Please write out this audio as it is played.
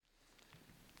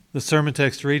The sermon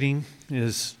text reading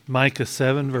is Micah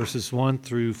 7, verses 1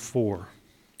 through 4.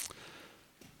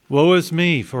 Woe is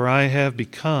me, for I have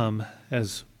become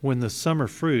as when the summer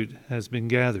fruit has been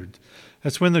gathered,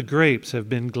 as when the grapes have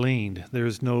been gleaned. There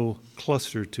is no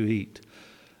cluster to eat,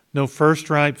 no first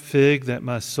ripe fig that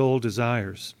my soul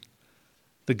desires.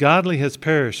 The godly has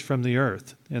perished from the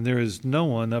earth, and there is no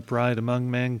one upright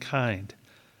among mankind.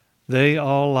 They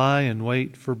all lie in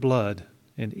wait for blood,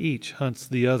 and each hunts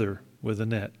the other with a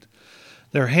net.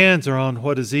 Their hands are on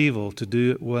what is evil to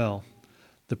do it well.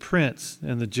 The prince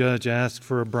and the judge ask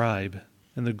for a bribe,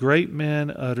 and the great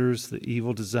man utters the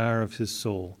evil desire of his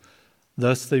soul.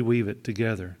 Thus they weave it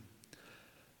together.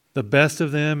 The best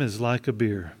of them is like a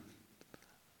bier,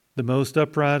 the most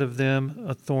upright of them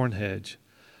a thorn hedge.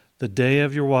 The day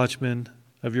of your watchmen,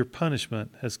 of your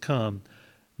punishment, has come.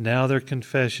 Now their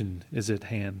confession is at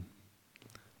hand.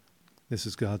 This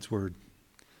is God's word.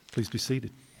 Please be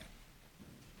seated.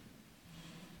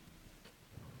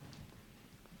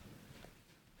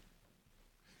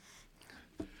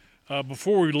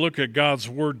 Before we look at God's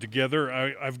Word together,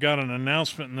 I've got an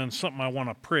announcement and then something I want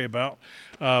to pray about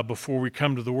before we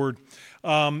come to the Word.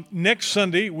 Next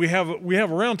Sunday, we have a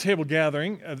roundtable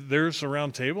gathering. There's a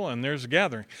roundtable and there's a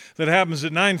gathering that happens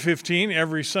at 9:15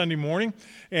 every Sunday morning.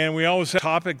 And we always have a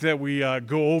topic that we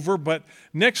go over. But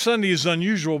next Sunday is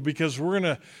unusual because we're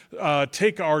going to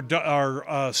take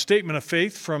our statement of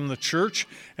faith from the church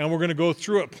and we're going to go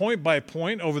through it point by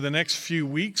point over the next few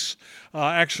weeks.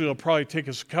 Actually, it'll probably take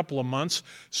us a couple of months.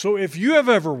 So if you have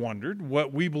ever wondered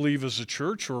what we believe as a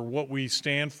church or what we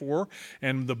stand for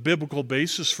and the biblical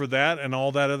basis for that and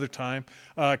all that other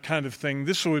kind of thing,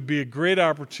 this would be a great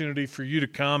opportunity for you to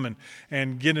come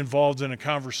and get involved in a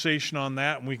conversation on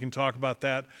that, and we can talk about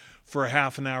that for a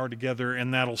half an hour together,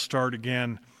 and that'll start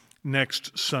again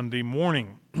next Sunday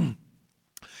morning.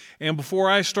 And before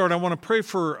I start, I want to pray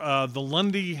for the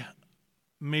Lundy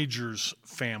Majors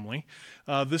family.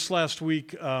 This last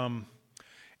week,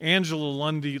 Angela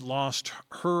Lundy lost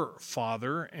her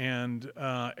father, and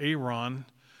Aaron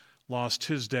lost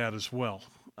his dad as well,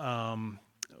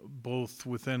 both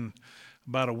within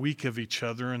about a week of each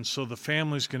other. And so the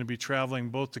family's going to be traveling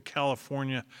both to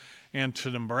California and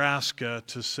to Nebraska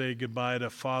to say goodbye to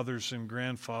fathers and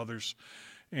grandfathers.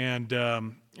 And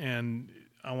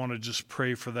I want to just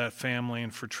pray for that family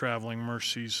and for traveling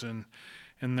mercies, and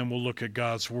then we'll look at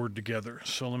God's Word together.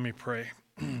 So let me pray.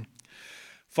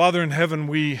 Father in heaven,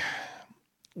 we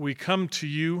come to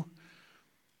you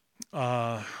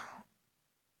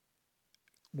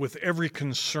with every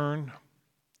concern,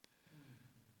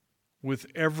 with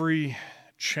every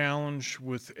challenge,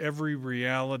 with every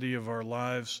reality of our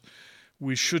lives.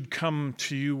 We should come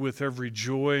to you with every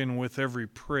joy and with every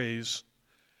praise,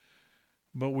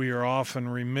 but we are often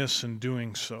remiss in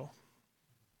doing so.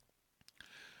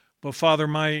 But Father,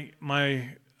 my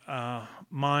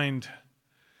mind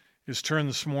is turned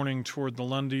this morning toward the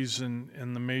Lundys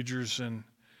and the Majors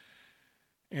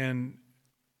and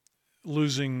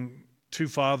losing two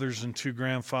fathers and two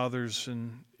grandfathers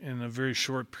in a very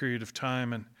short period of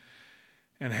time,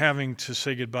 and having to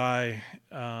say goodbye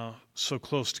so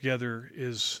close together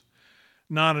is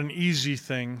not an easy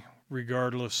thing,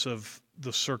 regardless of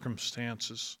the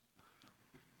circumstances.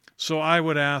 So I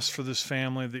would ask for this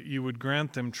family that you would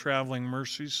grant them traveling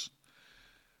mercies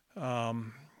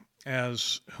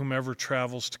as whomever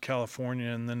travels to California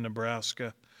and then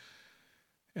Nebraska,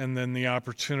 and then the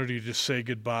opportunity to say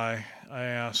goodbye. I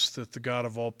ask that the God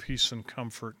of all peace and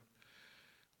comfort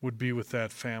would be with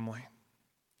that family.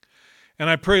 And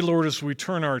I pray, Lord, as we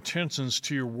turn our attentions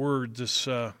to your word, this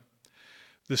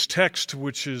text,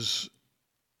 which is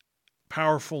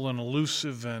powerful and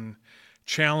elusive and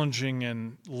challenging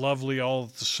and lovely all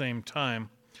at the same time,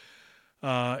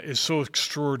 is so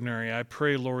extraordinary. I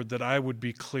pray, Lord, that I would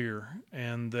be clear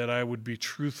and that I would be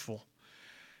truthful,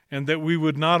 and that we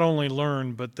would not only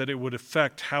learn, but that it would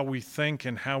affect how we think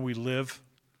and how we live,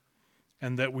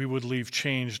 and that we would leave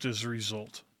changed as a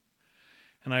result.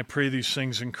 And I pray these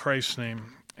things in Christ's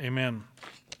name. Amen.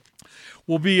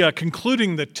 We'll be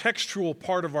concluding the textual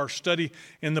part of our study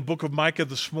in the book of Micah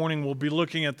this morning. We'll be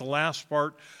looking at the last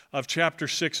part of chapter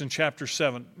 6 and chapter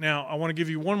 7. Now, I want to give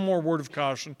you one more word of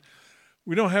caution.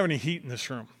 We don't have any heat in this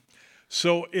room.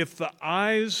 So if the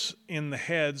eyes in the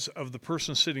heads of the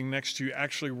person sitting next to you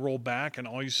actually roll back and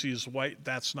all you see is white,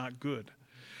 that's not good.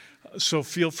 So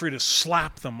feel free to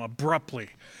slap them abruptly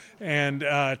and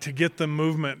to get the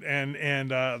movement and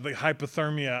the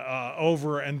hypothermia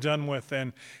over and done with.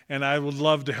 And I would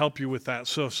love to help you with that.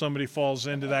 So if somebody falls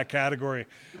into that category,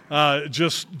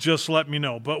 just let me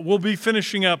know. But we'll be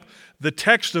finishing up the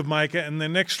text of Micah, and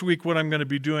then next week what I'm going to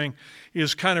be doing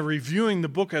is kind of reviewing the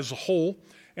book as a whole,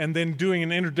 and then doing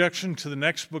an introduction to the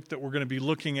next book that we're going to be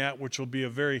looking at, which will be a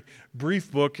very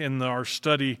brief book in our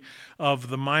study of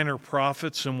the minor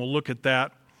prophets, and we'll look at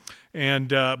that.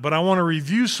 But I want to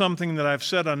review something that I've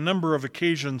said on a number of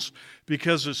occasions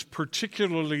because it's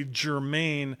particularly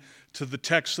germane to the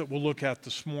text that we'll look at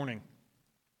this morning.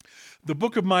 The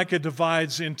book of Micah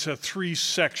divides into 3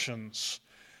 sections.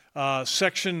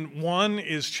 Section 1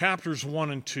 is chapters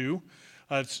 1 and 2.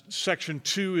 Section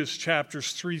 2 is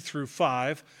chapters 3 through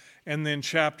 5. And then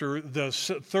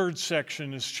the third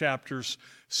section is chapters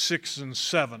 6 and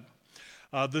 7.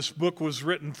 This book was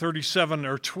written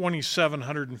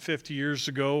 2,750 years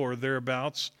ago or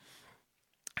thereabouts.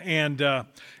 And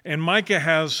Micah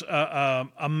has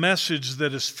a message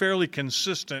that is fairly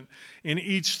consistent in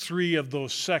each 3 of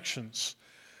those sections.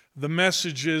 The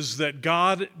message is that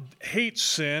God hates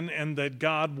sin and that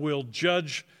God will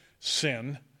judge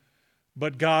sin,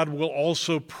 but God will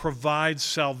also provide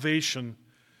salvation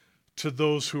to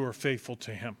those who are faithful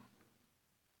to Him.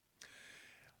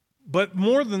 But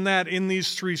more than that, in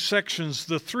these 3 sections,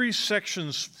 the 3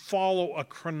 sections follow a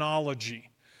chronology.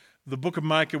 The book of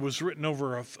Micah was written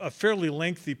over a fairly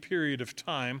lengthy period of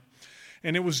time,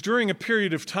 and it was during a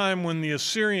period of time when the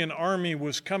Assyrian army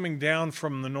was coming down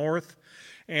from the north,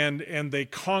 and they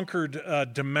conquered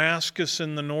Damascus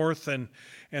in the north, and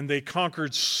they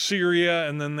conquered Syria,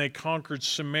 and then they conquered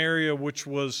Samaria, which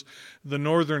was the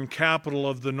northern capital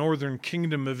of the northern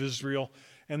kingdom of Israel,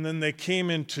 and then they came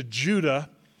into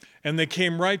Judah, and they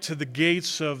came right to the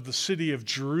gates of the city of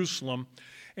Jerusalem.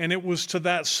 And it was to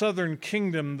that southern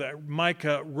kingdom that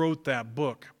Micah wrote that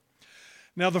book.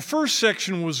 Now, the first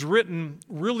section was written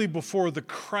really before the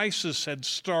crisis had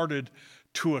started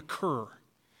to occur.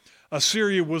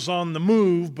 Assyria was on the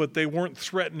move, but they weren't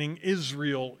threatening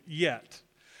Israel yet.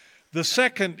 The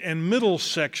second and middle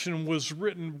section was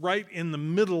written right in the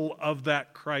middle of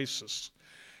that crisis.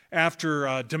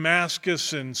 After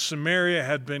Damascus and Samaria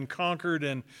had been conquered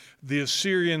and the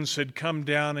Assyrians had come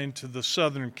down into the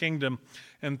southern kingdom,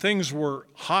 and things were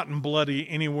hot and bloody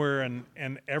anywhere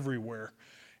and everywhere.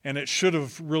 And it should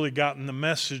have really gotten the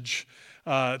message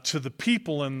to the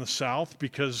people in the south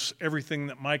because everything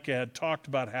that Micah had talked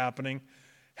about happening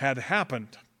had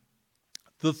happened.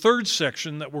 The third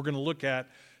section that we're going to look at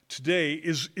today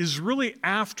is really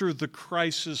after the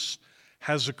crisis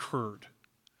has occurred.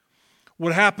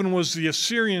 What happened was the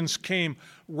Assyrians came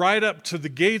right up to the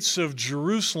gates of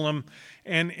Jerusalem,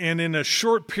 and in a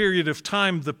short period of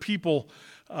time, the people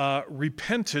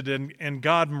repented, and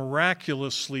God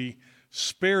miraculously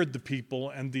spared the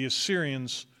people, and the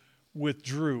Assyrians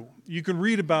withdrew. You can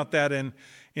read about that in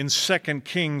 2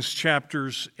 Kings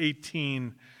chapters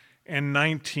 18 and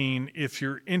 19 if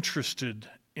you're interested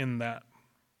in that.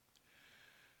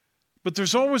 But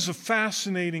there's always a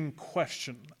fascinating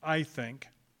question, I think,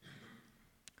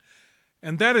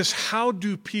 and that is, how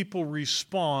do people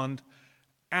respond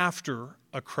after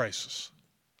a crisis?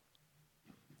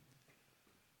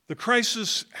 The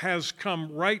crisis has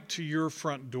come right to your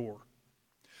front door.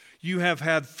 You have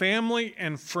had family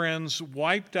and friends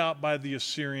wiped out by the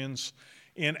Assyrians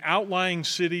in outlying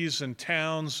cities and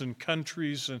towns and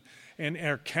countries and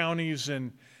our counties,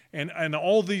 and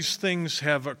all these things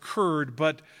have occurred,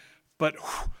 but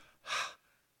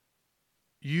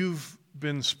you've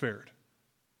been spared.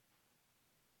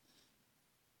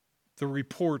 The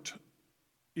report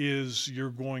is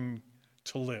you're going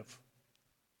to live.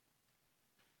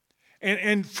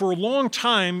 And for a long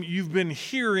time, you've been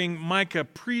hearing Micah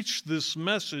preach this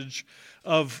message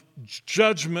of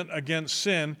judgment against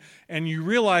sin, and you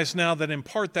realize now that in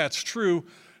part that's true,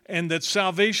 and that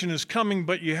salvation is coming,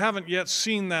 but you haven't yet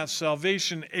seen that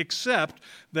salvation, except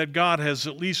that God has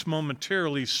at least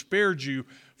momentarily spared you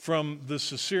from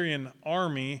this Assyrian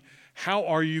army. How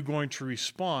are you going to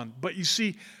respond? But you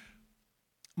see,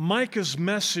 Micah's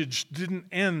message didn't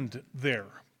end there.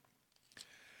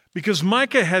 Because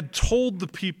Micah had told the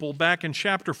people back in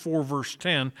chapter 4, verse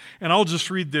 10, and I'll just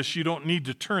read this, you don't need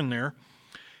to turn there.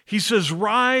 He says,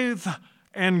 "Writhe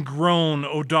and groan,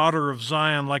 O daughter of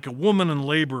Zion, like a woman in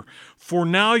labor, for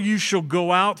now you shall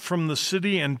go out from the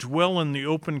city and dwell in the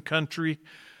open country,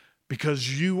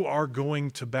 because you are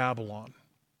going to Babylon."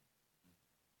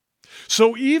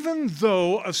 So even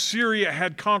though Assyria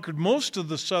had conquered most of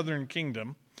the southern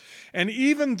kingdom, and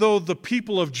even though the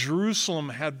people of Jerusalem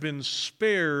had been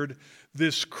spared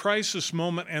this crisis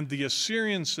moment and the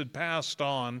Assyrians had passed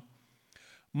on,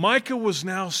 Micah was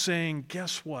now saying,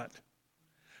 guess what?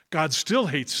 God still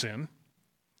hates sin.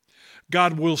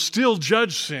 God will still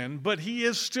judge sin, but he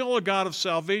is still a God of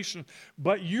salvation.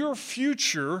 But your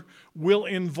future will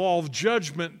involve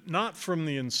judgment, not from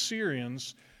the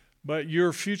Assyrians, but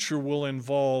your future will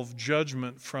involve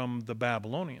judgment from the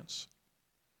Babylonians.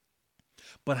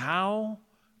 But how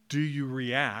do you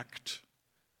react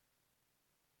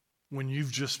when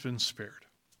you've just been spared?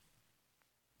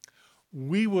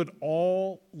 We would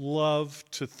all love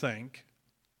to think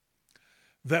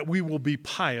that we will be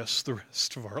pious the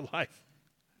rest of our life.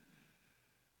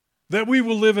 That we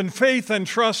will live in faith and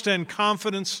trust and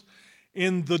confidence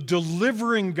in the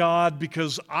delivering God,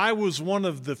 because I was one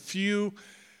of the few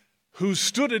who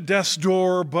stood at death's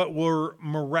door but were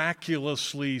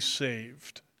miraculously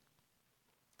saved.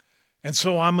 And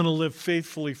so I'm going to live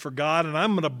faithfully for God, and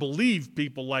I'm going to believe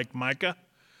people like Micah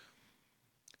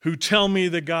who tell me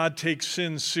that God takes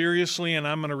sin seriously, and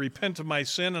I'm going to repent of my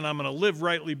sin, and I'm going to live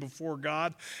rightly before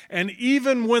God. And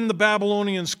even when the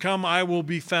Babylonians come, I will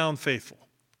be found faithful.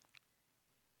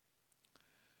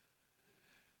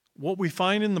 What we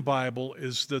find in the Bible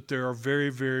is that there are very,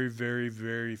 very, very,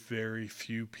 very, very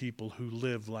few people who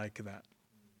live like that.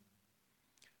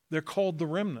 They're called the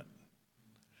remnant.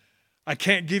 I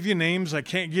can't give you names, I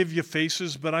can't give you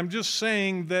faces, but I'm just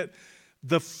saying that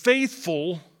the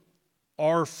faithful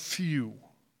are few.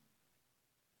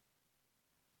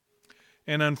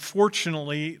 And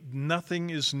unfortunately, nothing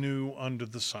is new under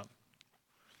the sun.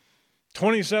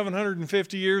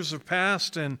 2,750 years have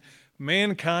passed, and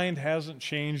mankind hasn't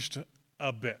changed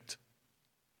a bit.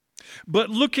 But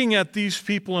looking at these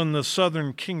people in the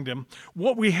southern kingdom,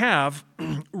 what we have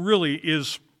really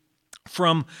is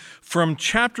from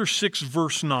chapter 6,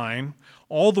 verse 9,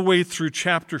 all the way through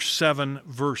chapter 7,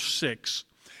 verse 6,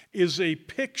 is a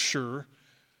picture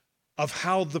of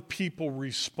how the people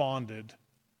responded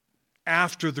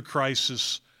after the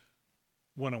crisis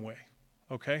went away.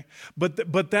 Okay?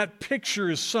 But that picture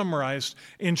is summarized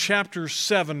in chapter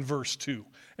 7, verse 2.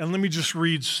 And let me just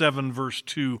read 7, verse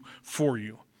 2 for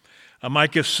you.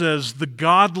 Micah says, "The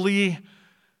godly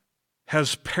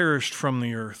has perished from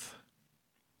the earth,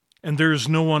 and there is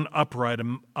no one upright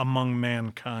among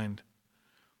mankind.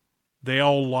 They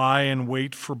all lie in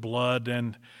wait for blood,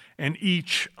 and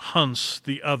each hunts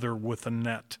the other with a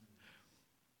net."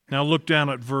 Now look down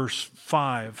at verse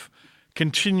 5,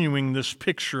 continuing this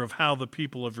picture of how the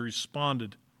people have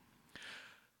responded.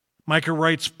 Micah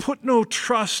writes, "Put no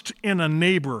trust in a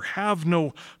neighbor, have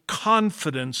no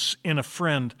confidence in a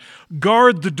friend.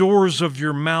 Guard the doors of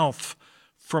your mouth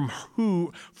from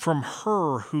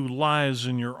her who lies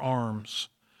in your arms.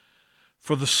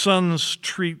 For the sons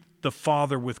treat the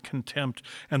father with contempt,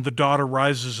 and the daughter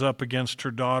rises up against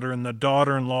her daughter, and the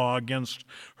daughter-in-law against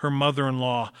her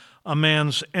mother-in-law. A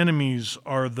man's enemies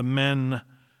are the men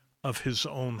of his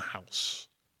own house."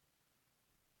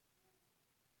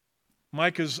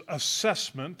 Micah's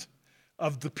assessment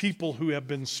of the people who have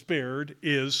been spared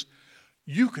is,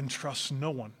 you can trust no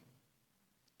one.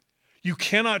 You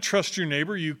cannot trust your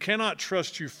neighbor. You cannot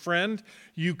trust your friend.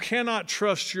 You cannot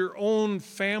trust your own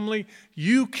family.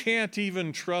 You can't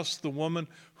even trust the woman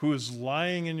who is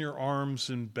lying in your arms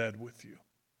in bed with you.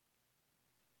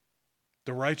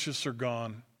 The righteous are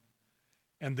gone,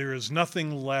 and there is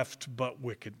nothing left but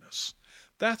wickedness.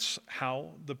 That's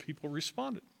how the people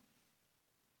responded.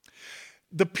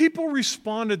 The people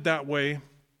responded that way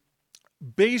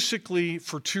basically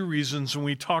for two reasons, and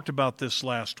we talked about this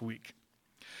last week.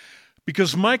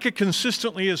 Because Micah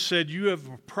consistently has said, you have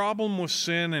a problem with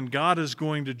sin, and God is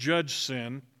going to judge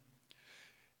sin,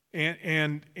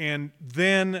 and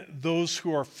then those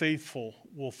who are faithful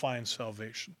will find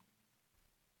salvation.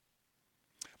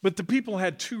 But the people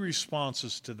had two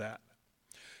responses to that.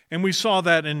 And we saw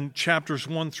that in chapters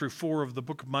 1 through 4 of the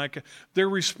book of Micah. Their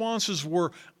responses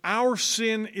were, our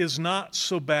sin is not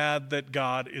so bad that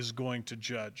God is going to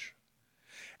judge.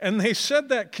 And they said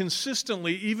that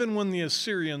consistently even when the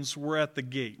Assyrians were at the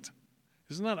gate.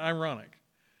 Isn't that ironic?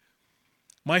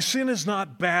 My sin is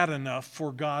not bad enough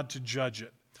for God to judge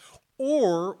it.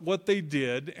 Or what they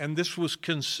did, and this was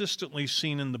consistently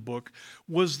seen in the book,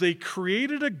 was they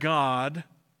created a God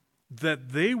that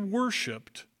they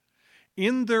worshiped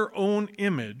in their own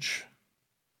image,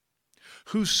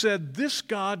 who said this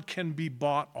God can be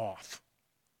bought off.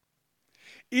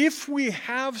 If we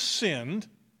have sinned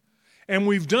and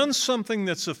we've done something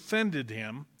that's offended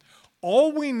him,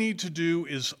 all we need to do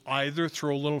is either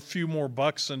throw a few more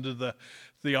bucks into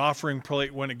the offering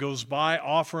plate when it goes by,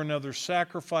 offer another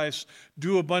sacrifice,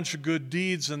 do a bunch of good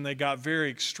deeds, and they got very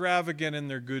extravagant in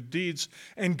their good deeds,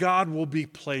 and God will be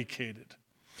placated.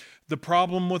 The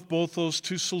problem with both those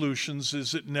two solutions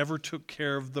is it never took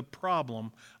care of the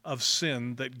problem of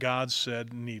sin that God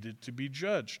said needed to be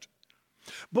judged.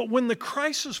 But when the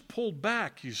crisis pulled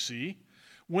back, you see,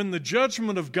 when the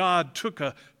judgment of God took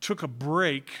a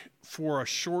break for a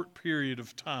short period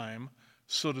of time,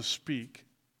 so to speak,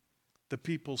 the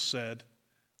people said,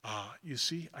 you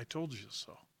see, I told you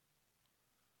so.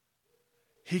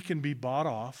 He can be bought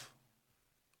off,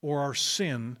 or our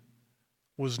sin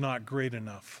was not great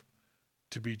enough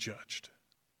to be judged.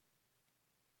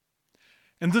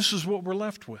 And this is what we're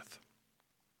left with.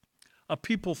 A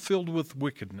people filled with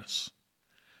wickedness.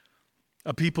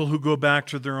 A people who go back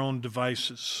to their own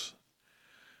devices.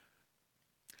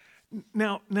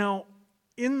 Now,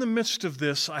 in the midst of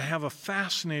this, I have a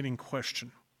fascinating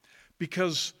question.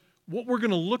 Because what we're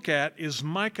going to look at is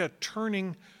Micah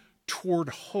turning toward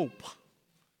hope.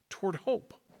 Toward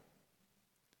hope.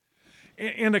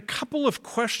 And a couple of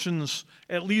questions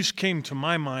at least came to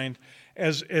my mind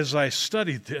as I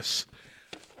studied this.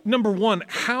 Number one,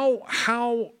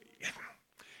 how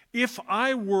if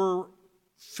I were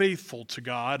faithful to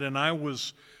God and I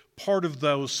was part of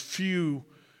those few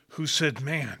who said,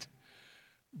 man,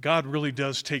 God really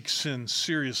does take sin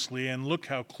seriously, and look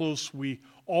how close we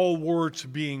all were to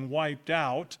being wiped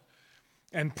out,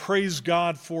 and praise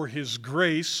God for His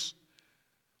grace,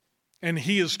 and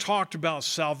He has talked about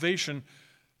salvation,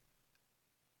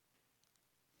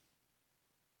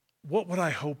 what would I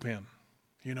hope in?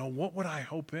 What would I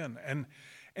hope in?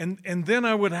 And then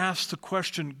I would ask the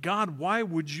question, God, why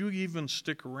would you even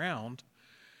stick around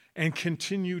and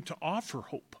continue to offer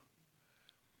hope?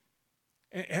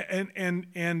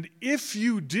 And if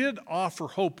you did offer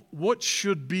hope, what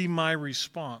should be my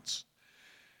response?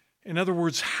 In other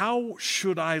words, how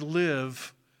should I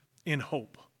live in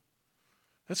hope?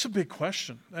 That's a big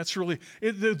question. That's really,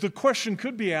 the question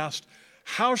could be asked,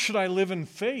 how should I live in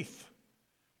faith?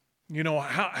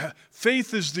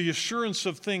 Faith is the assurance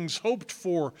of things hoped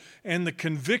for and the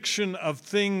conviction of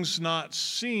things not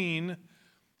seen.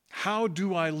 How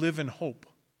do I live in hope?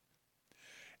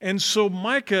 And so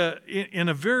Micah, in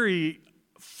a very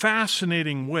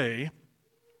fascinating way,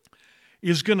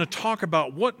 is going to talk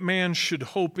about what man should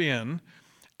hope in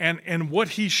and what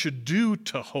he should do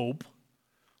to hope.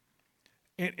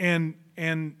 And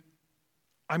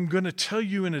I'm going to tell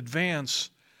you in advance,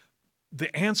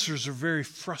 the answers are very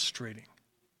frustrating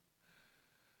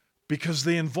because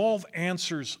they involve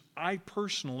answers I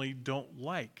personally don't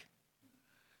like.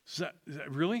 Is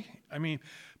that really? I mean,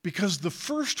 because the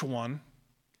first one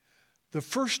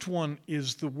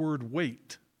is the word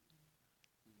wait.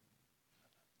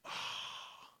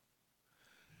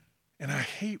 And I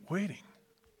hate waiting.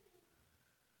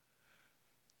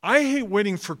 I hate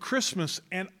waiting for Christmas,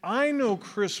 and I know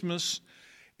Christmas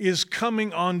is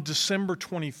coming on December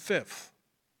 25th.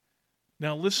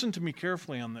 Now listen to me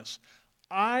carefully on this.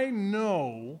 I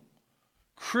know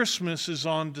Christmas is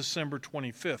on December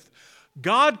 25th.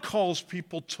 God calls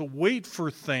people to wait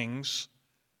for things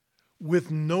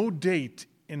with no date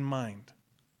in mind.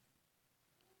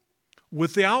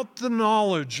 Without the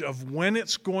knowledge of when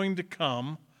it's going to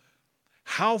come,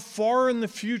 how far in the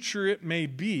future it may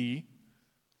be,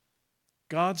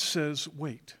 God says,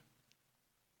 wait.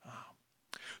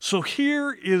 So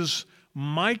here is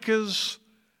Micah's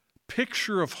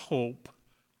picture of hope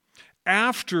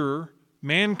after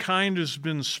mankind has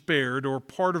been spared, or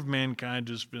part of mankind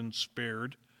has been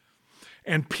spared,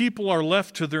 and people are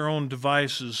left to their own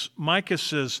devices. Micah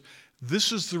says,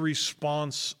 this is the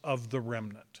response of the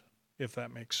remnant, if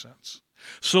that makes sense.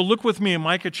 So look with me in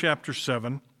Micah chapter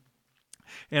 7,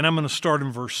 and I'm going to start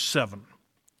in verse 7.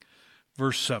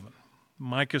 Verse 7.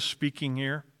 Micah speaking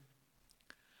here.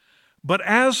 But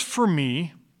as for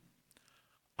me,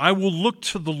 I will look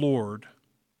to the Lord.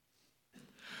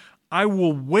 I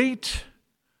will wait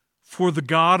for the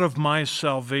God of my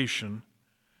salvation.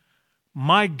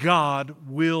 My God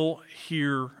will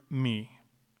hear me.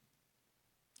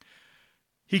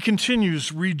 He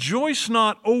continues, rejoice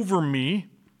not over me,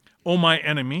 O my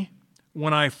enemy.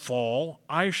 When I fall,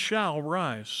 I shall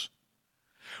rise.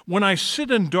 When I sit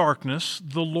in darkness,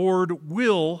 the Lord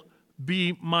will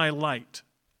be my light.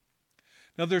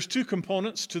 Now, there's two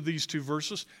components to these two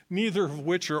verses, neither of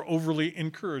which are overly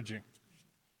encouraging.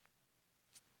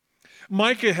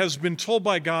 Micah has been told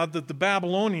by God that the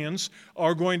Babylonians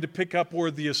are going to pick up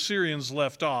where the Assyrians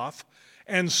left off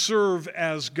and serve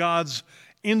as God's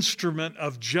instrument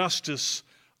of justice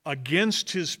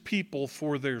against his people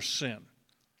for their sin.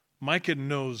 Micah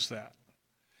knows that.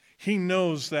 He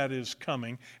knows that is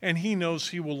coming, and he knows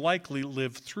he will likely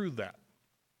live through that.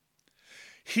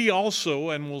 He also,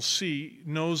 and we'll see,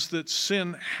 knows that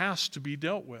sin has to be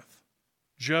dealt with.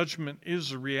 Judgment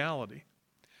is a reality.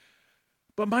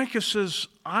 But Micah says,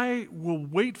 I will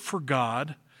wait for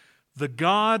God, the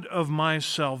God of my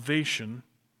salvation,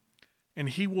 and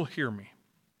he will hear me.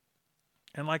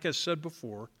 And like I said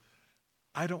before,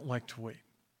 I don't like to wait.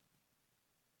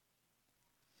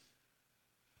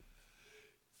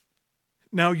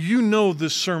 Now, you know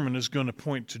this sermon is going to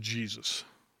point to Jesus.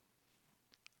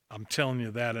 I'm telling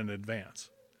you that in advance.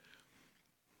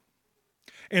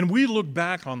 And we look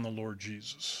back on the Lord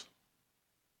Jesus.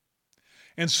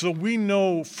 And so we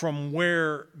know from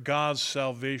where God's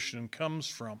salvation comes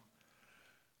from.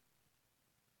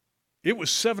 It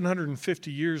was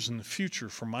 750 years in the future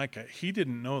for Micah. He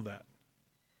didn't know that.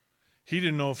 He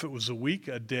didn't know if it was a week,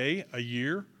 a day, a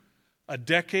year, a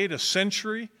decade, a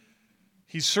century.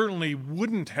 He certainly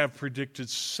wouldn't have predicted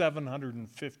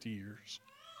 750 years.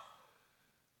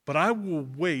 But I will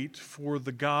wait for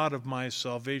the God of my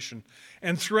salvation.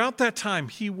 And throughout that time,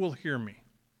 he will hear me.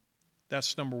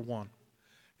 That's number one.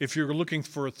 If you're looking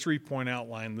for a 3-point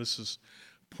outline, this is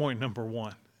point number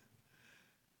one.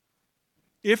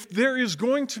 If there is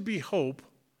going to be hope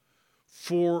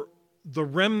for the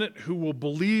remnant who will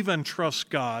believe and trust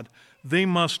God, they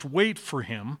must wait for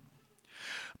him.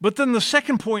 But then the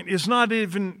second point is not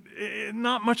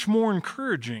much more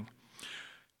encouraging.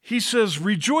 He says,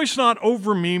 "Rejoice not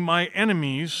over me, my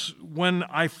enemies. When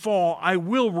I fall, I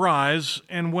will rise,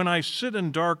 and when I sit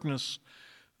in darkness,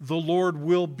 the Lord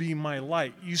will be my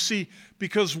light." You see,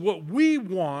 because what we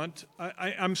want,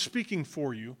 I'm speaking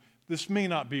for you, this may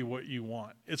not be what you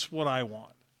want. It's what I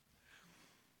want.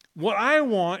 What I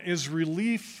want is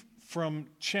relief from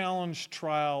challenge,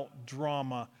 trial,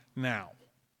 drama now.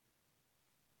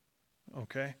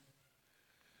 Okay?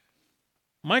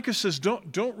 Micah says,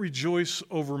 don't rejoice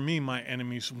over me, my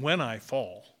enemies, when I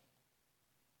fall,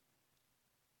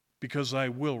 because I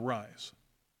will rise.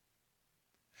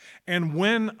 And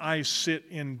when I sit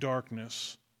in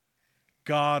darkness,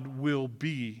 God will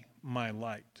be my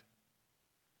light.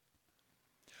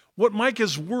 What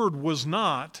Micah's word was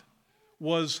not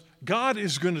was God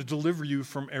is going to deliver you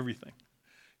from everything.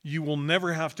 You will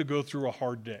never have to go through a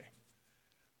hard day.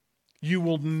 You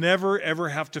will never, ever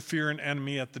have to fear an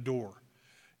enemy at the door.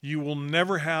 You will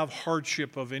never have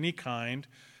hardship of any kind.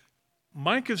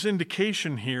 Micah's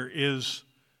indication here is,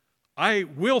 I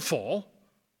will fall,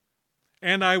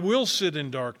 and I will sit in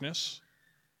darkness,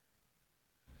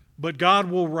 but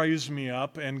God will raise me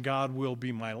up, and God will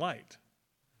be my light.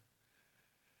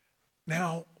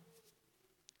 Now,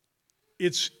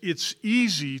 it's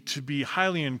easy to be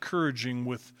highly encouraging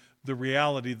with the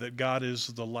reality that God is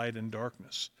the light in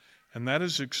darkness, and that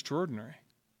is extraordinary.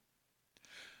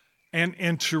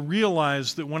 And to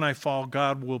realize that when I fall,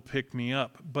 God will pick me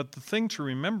up. But the thing to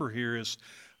remember here is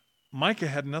Micah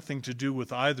had nothing to do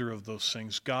with either of those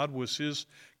things. God was his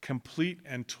complete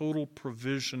and total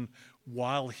provision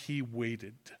while he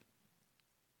waited.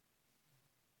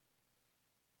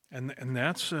 And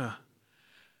that's an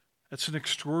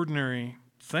extraordinary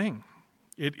thing.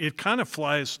 It kind of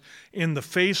flies in the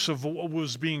face of what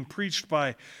was being preached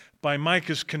by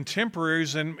Micah's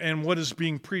contemporaries and what is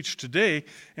being preached today,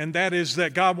 and that is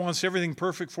that God wants everything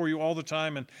perfect for you all the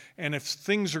time, and if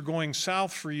things are going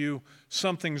south for you,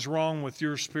 something's wrong with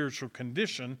your spiritual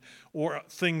condition, or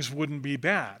things wouldn't be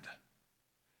bad.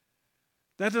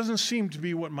 That doesn't seem to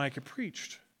be what Micah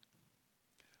preached.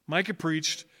 Micah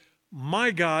preached, my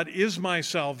God is my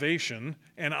salvation,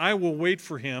 and I will wait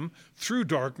for him through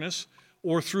darkness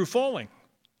or through falling.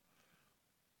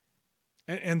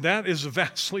 And that is a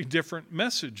vastly different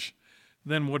message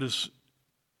than what is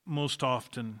most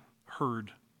often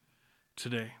heard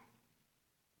today.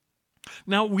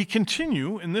 Now we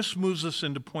continue, and this moves us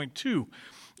into point 2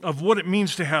 of what it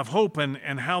means to have hope and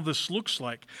how this looks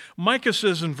like. Micah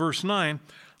says in verse 9,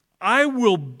 I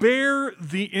will bear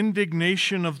the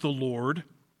indignation of the Lord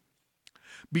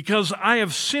because I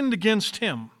have sinned against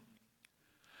him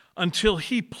until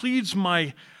he pleads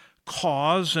my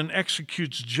cause and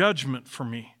executes judgment for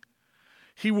me.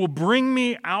 He will bring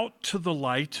me out to the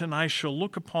light, and I shall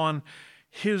look upon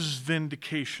his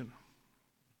vindication.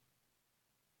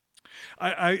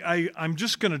 I'm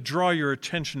just going to draw your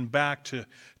attention back to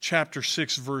chapter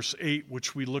 6, verse 8,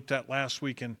 which we looked at last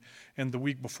week and the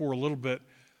week before a little bit.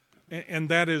 And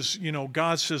that is,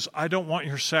 God says, I don't want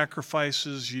your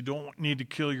sacrifices. You don't need to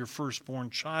kill your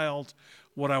firstborn child.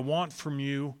 What I want from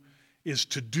you is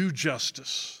to do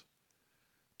justice,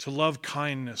 to love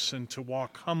kindness, and to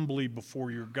walk humbly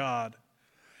before your God.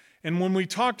 And when we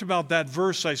talked about that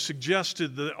verse, I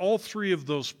suggested that all three of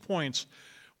those points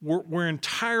were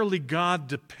entirely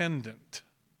God-dependent,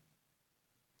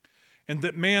 and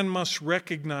that man must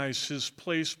recognize his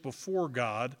place before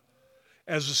God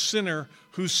as a sinner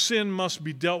whose sin must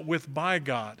be dealt with by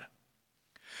God.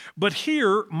 But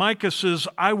here, Micah says,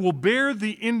 I will bear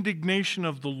the indignation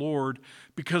of the Lord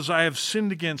because I have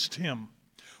sinned against him.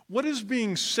 What is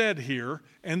being said here,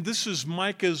 and this is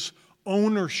Micah's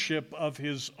ownership of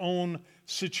his own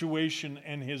situation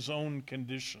and his own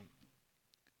condition.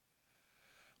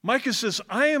 Micah says,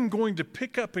 I am going to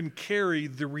pick up and carry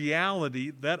the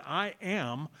reality that I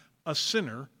am a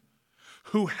sinner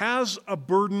who has a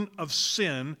burden of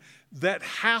sin that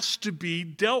has to be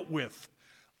dealt with.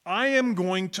 I am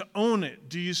going to own it.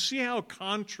 Do you see how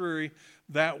contrary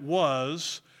that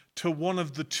was to one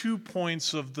of the 2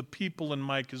 points of the people in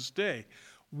Micah's day?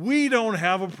 We don't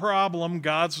have a problem.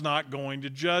 God's not going to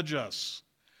judge us.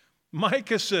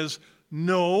 Micah says,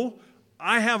 no,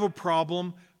 I have a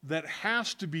problem that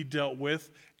has to be dealt with,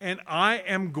 and I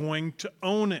am going to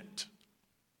own it.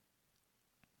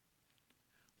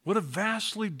 What a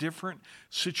vastly different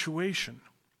situation.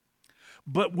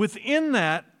 But within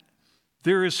that,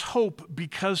 there is hope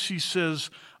because he says,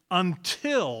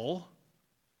 until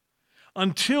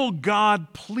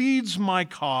God pleads my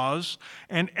cause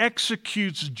and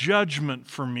executes judgment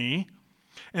for me,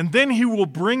 and then he will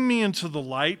bring me into the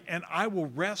light, and I will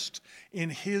rest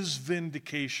in his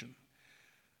vindication.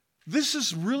 This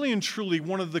is really and truly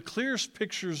one of the clearest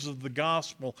pictures of the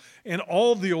gospel in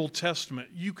all the Old Testament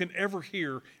you can ever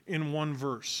hear in one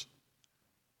verse.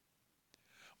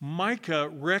 Micah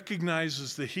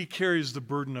recognizes that he carries the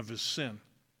burden of his sin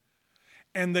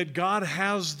and that God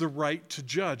has the right to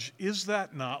judge. Is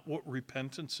that not what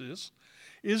repentance is?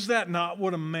 Is that not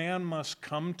what a man must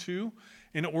come to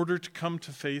in order to come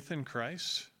to faith in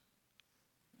Christ?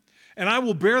 And I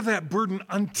will bear that burden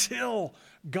until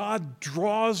God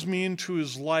draws me into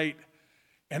his light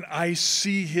and I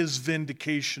see his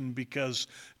vindication because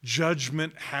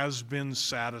judgment has been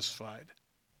satisfied.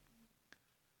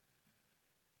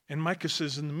 And Micah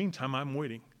says, in the meantime, I'm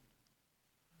waiting.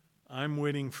 I'm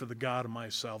waiting for the God of my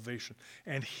salvation.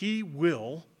 And he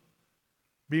will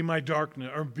be my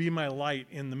darkness, or be my light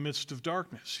in the midst of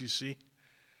darkness, you see.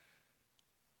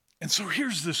 And so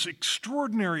here's this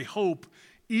extraordinary hope,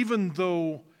 even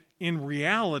though in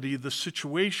reality the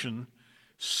situation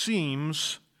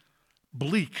seems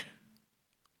bleak.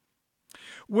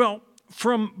 Well,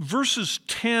 from verses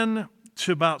 10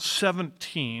 to about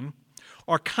 17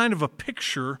 are kind of a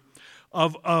picture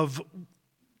of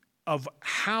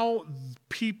how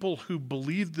people who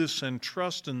believe this and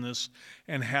trust in this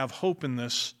and have hope in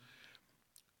this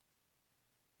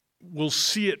will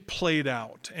see it played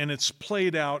out. And it's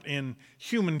played out in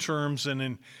human terms and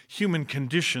in human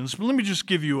conditions. But let me just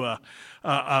give you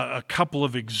a couple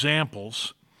of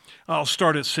examples. I'll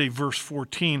start at, say, verse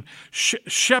 14.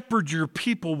 Shepherd your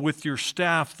people with your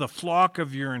staff, the flock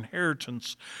of your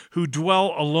inheritance, who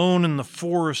dwell alone in the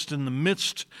forest in the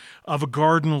midst of a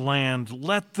garden land.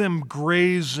 Let them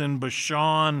graze in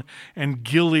Bashan and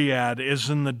Gilead as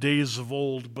in the days of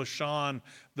old. Bashan,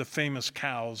 the famous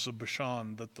cows of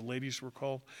Bashan that the ladies were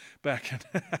called back in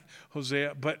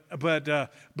Hosea. But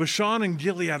Bashan and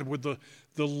Gilead were the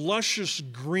luscious,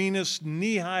 greenest,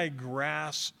 knee-high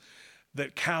grass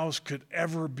that cows could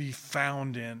ever be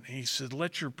found in. He said,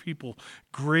 let your people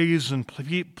graze in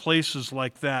places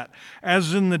like that.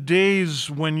 As in the days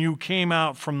when you came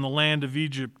out from the land of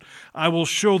Egypt, I will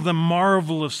show them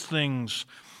marvelous things.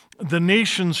 The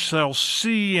nations shall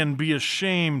see and be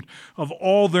ashamed of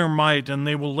all their might, and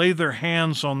they will lay their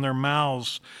hands on their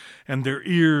mouths, and their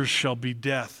ears shall be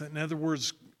deaf. In other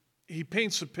words, he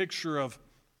paints a picture of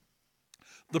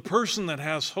the person that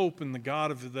has hope in the God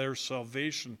of their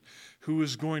salvation, who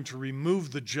is going to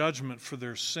remove the judgment for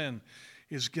their sin,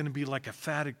 is going to be like a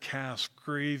fatted calf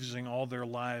grazing all their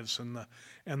lives, and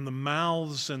the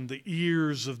mouths and the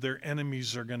ears of their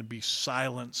enemies are going to be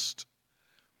silenced,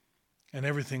 and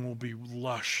everything will be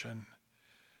lush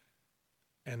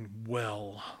and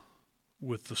well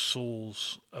with the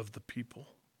souls of the people.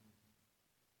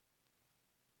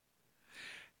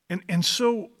 And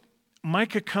so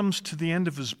Micah comes to the end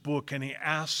of his book and he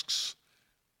asks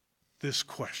this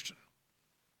question.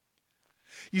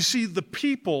 You see, the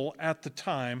people at the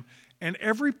time, and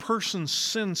every person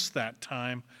since that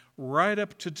time, right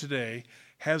up to today,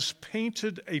 has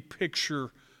painted a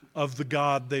picture of the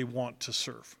God they want to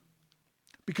serve.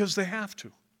 Because they have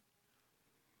to.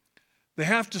 They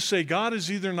have to say God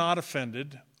is either not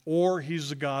offended or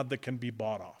he's a God that can be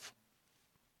bought off.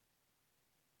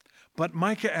 But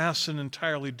Micah asks an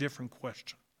entirely different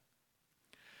question.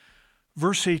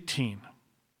 Verse 18.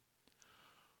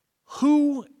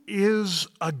 Who is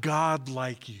a God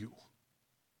like you?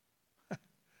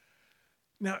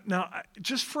 Now,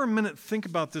 just for a minute, think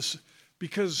about this,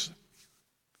 because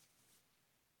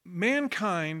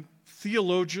mankind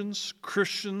theologians,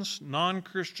 Christians,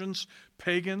 non-Christians,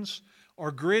 pagans,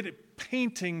 are great at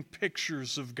painting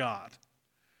pictures of God.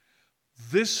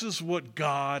 This is what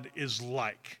God is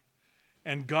like,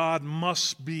 and God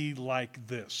must be like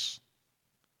this.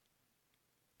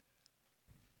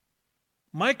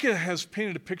 Micah has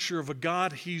painted a picture of a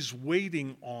God he's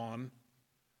waiting on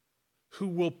who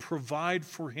will provide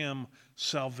for him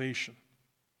salvation.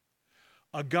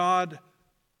 A God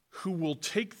who will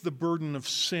take the burden of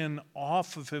sin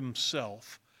off of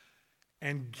himself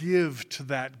and give to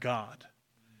that God.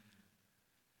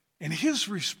 And his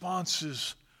response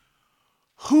is,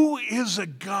 who is a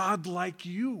God like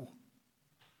you?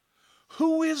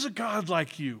 Who is a God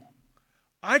like you?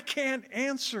 I can't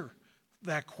answer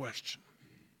that question.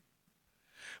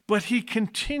 But he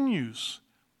continues,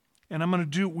 and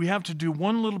we have to do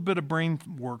one little bit of brain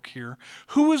work here.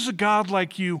 Who is a God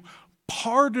like you,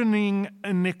 pardoning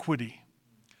iniquity?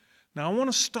 Now I want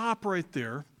to stop right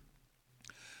there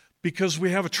because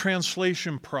we have a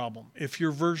translation problem. If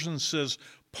your version says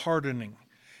pardoning,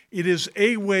 it is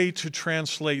a way to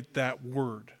translate that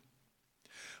word.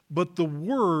 But the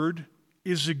word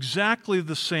is exactly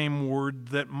the same word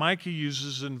that Micah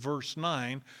uses in verse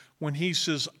 9 when he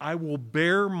says, I will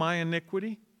bear my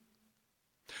iniquity.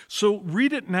 So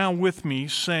read it now with me,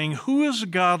 saying, who is a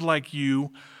God like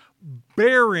you,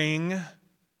 bearing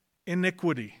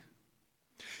iniquity?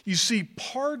 You see,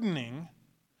 pardoning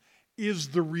is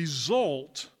the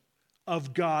result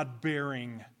of God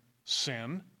bearing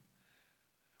sin.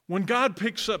 When God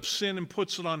picks up sin and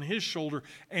puts it on his shoulder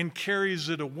and carries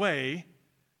it away,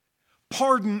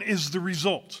 pardon is the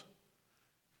result.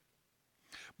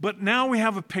 But now we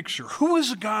have a picture. Who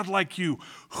is a God like you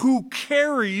who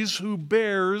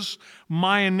bears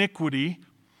my iniquity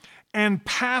and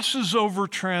passes over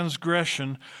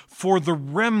transgression for the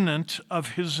remnant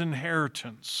of his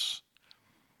inheritance?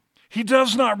 He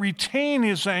does not retain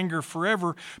his anger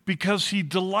forever because he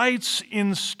delights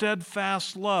in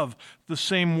steadfast love, the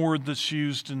same word that's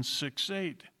used in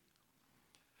 6:8.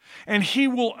 And he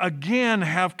will again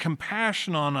have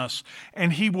compassion on us,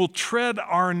 and he will tread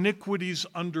our iniquities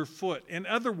underfoot. In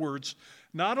other words,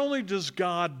 not only does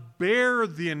God bear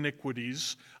the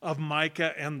iniquities of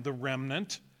Micah and the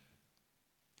remnant,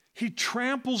 he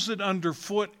tramples it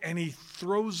underfoot and he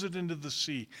throws it into the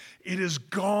sea. It is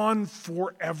gone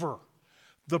forever.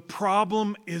 The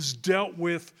problem is dealt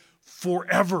with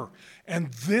forever.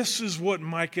 And this is what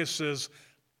Micah says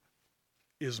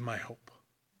is my hope.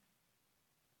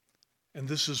 And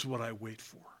this is what I wait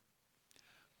for.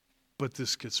 But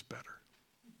this gets better.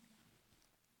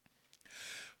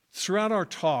 Throughout our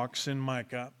talks in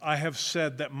Micah, I have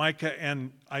said that Micah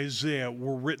and Isaiah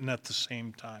were written at the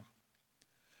same time.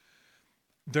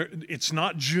 It's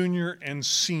not junior and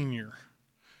senior.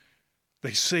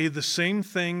 They say the same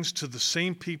things to the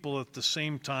same people at the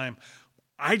same time.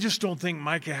 I just don't think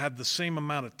Micah had the same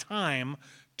amount of time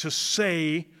to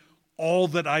say all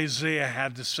that Isaiah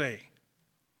had to say.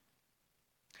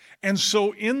 And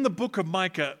so in the book of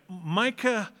Micah,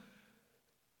 Micah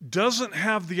doesn't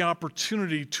have the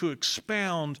opportunity to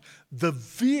expound the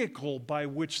vehicle by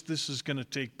which this is going to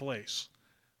take place.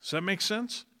 Does that make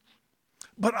sense?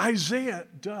 But Isaiah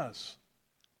does.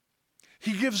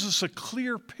 He gives us a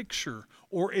clear picture,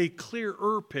 or a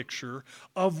clearer picture,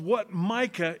 of what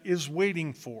Micah is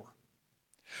waiting for.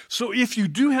 So if you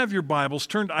do have your Bibles,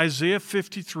 turn to Isaiah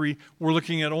 53. We're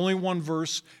looking at only one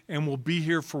verse, and we'll be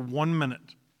here for 1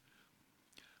 minute.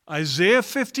 Isaiah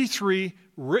 53,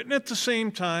 written at the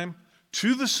same time,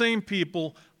 to the same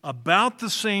people, about the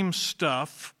same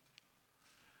stuff.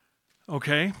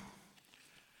 Okay?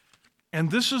 And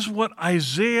this is what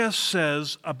Isaiah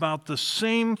says about the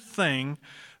same thing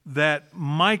that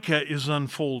Micah is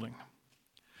unfolding.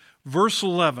 Verse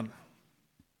 11.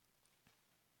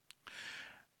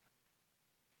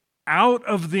 Out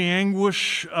of the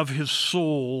anguish of his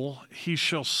soul he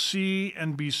shall see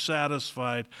and be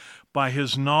satisfied. By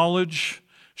his knowledge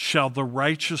shall the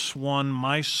righteous one,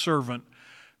 my servant,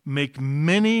 make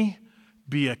many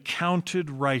be accounted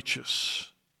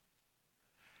righteous,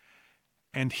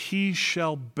 and he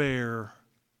shall bear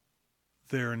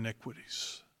their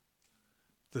iniquities.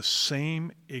 The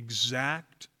same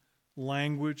exact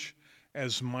language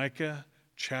as Micah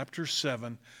chapter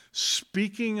 7,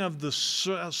 speaking of the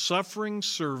suffering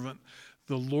servant,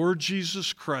 the Lord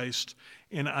Jesus Christ,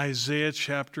 in Isaiah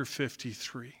chapter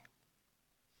 53.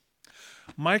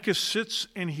 Micah sits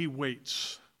and he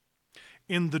waits.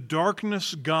 In the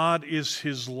darkness, God is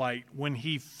his light. When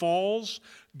he falls,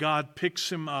 God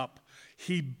picks him up.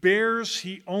 He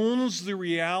owns the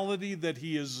reality that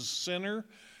he is a sinner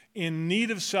in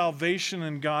need of salvation,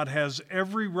 and God has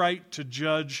every right to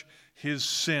judge his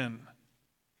sin.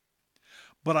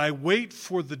 But I wait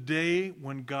for the day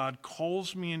when God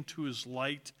calls me into his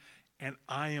light and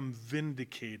I am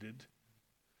vindicated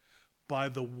by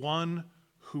the one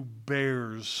who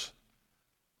bears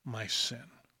my sin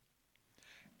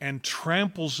and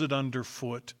tramples it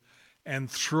underfoot and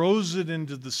throws it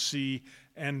into the sea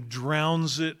and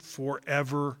drowns it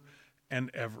forever and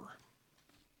ever.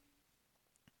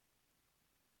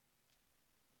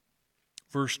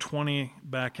 Verse 20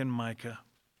 back in Micah.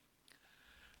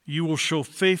 You will show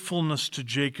faithfulness to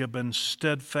Jacob and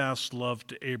steadfast love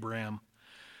to Abraham,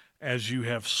 as you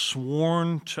have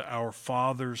sworn to our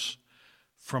fathers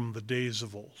from the days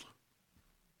of old.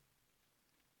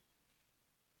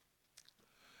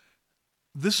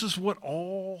 This is what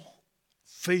all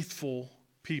faithful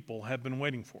people have been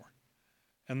waiting for.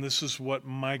 And this is what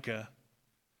Micah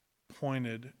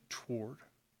pointed toward.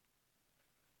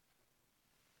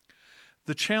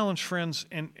 The challenge, friends,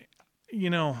 and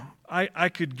I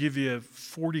could give you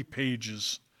 40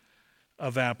 pages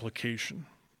of application.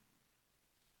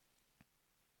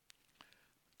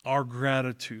 Our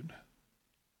gratitude.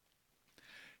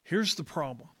 Here's the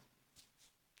problem.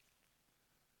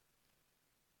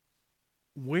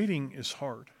 Waiting is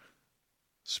hard,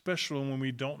 especially when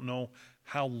we don't know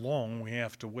how long we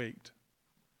have to wait.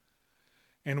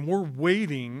 And we're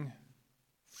waiting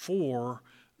for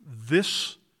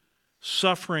this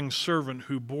suffering servant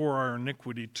who bore our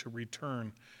iniquity to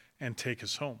return and take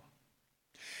us home.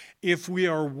 If we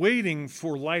are waiting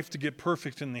for life to get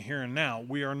perfect in the here and now,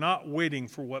 we are not waiting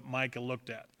for what Micah looked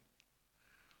at.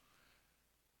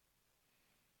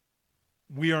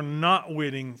 We are not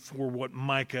waiting for what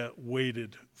Micah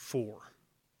waited for.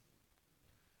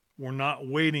 We're not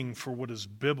waiting for what is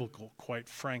biblical, quite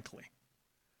frankly.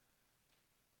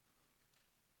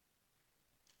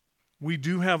 We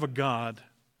do have a God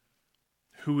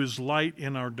who is light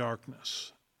in our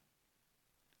darkness.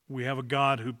 We have a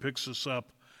God who picks us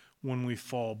up when we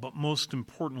fall. But most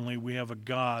importantly, we have a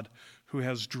God who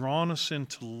has drawn us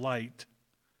into light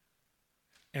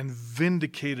and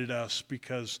vindicated us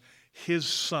because his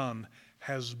Son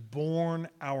has borne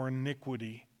our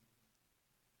iniquity,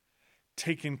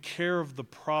 taken care of the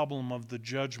problem of the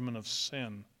judgment of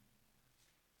sin,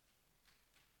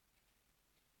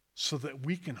 so that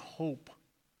we can hope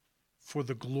for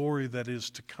the glory that is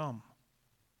to come.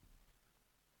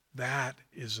 That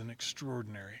is an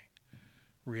extraordinary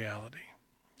reality.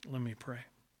 Let me pray.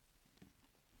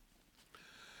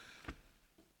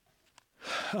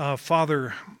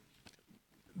 Father,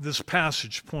 this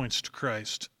passage points to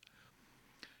Christ,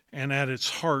 and at its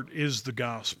heart is the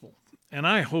gospel. And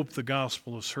I hope the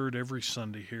gospel is heard every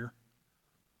Sunday here.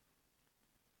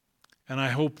 And I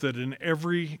hope that in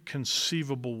every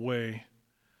conceivable way,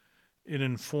 it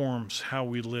informs how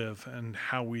we live and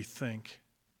how we think.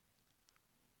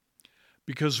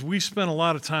 Because we spend a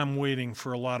lot of time waiting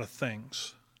for a lot of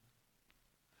things,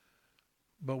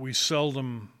 but we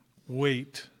seldom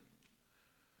wait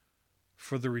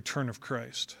for the return of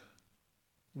Christ.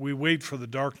 We wait for the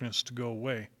darkness to go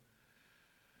away.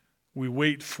 We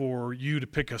wait for you to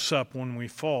pick us up when we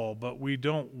fall, but we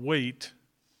don't wait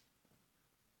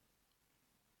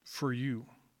for you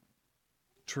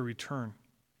to return.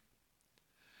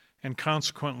 And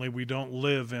consequently, we don't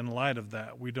live in light of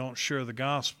that. We don't share the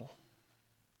gospel.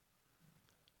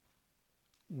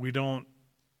 We don't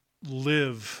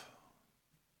live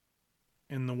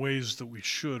in the ways that we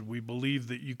should. We believe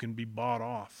that you can be bought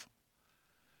off.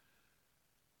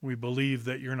 We believe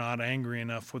that you're not angry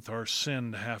enough with our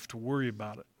sin to have to worry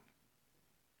about it.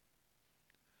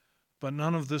 But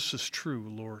none of this is true,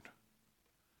 Lord.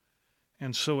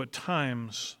 And so at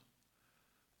times,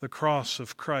 the cross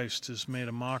of Christ is made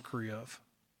a mockery of.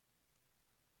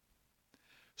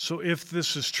 So if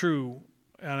this is true,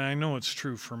 and I know it's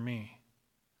true for me,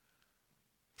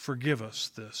 forgive us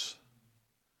this.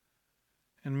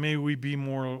 And may we be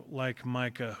more like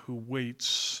Micah, who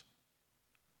waits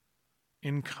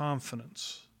in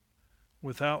confidence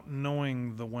without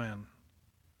knowing the when,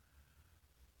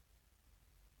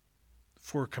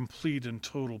 for a complete and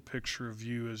total picture of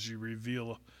you as you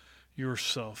reveal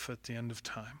yourself at the end of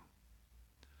time.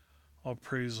 All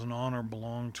praise and honor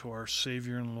belong to our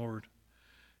Savior and Lord,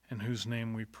 in whose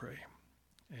name we pray.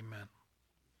 Amen.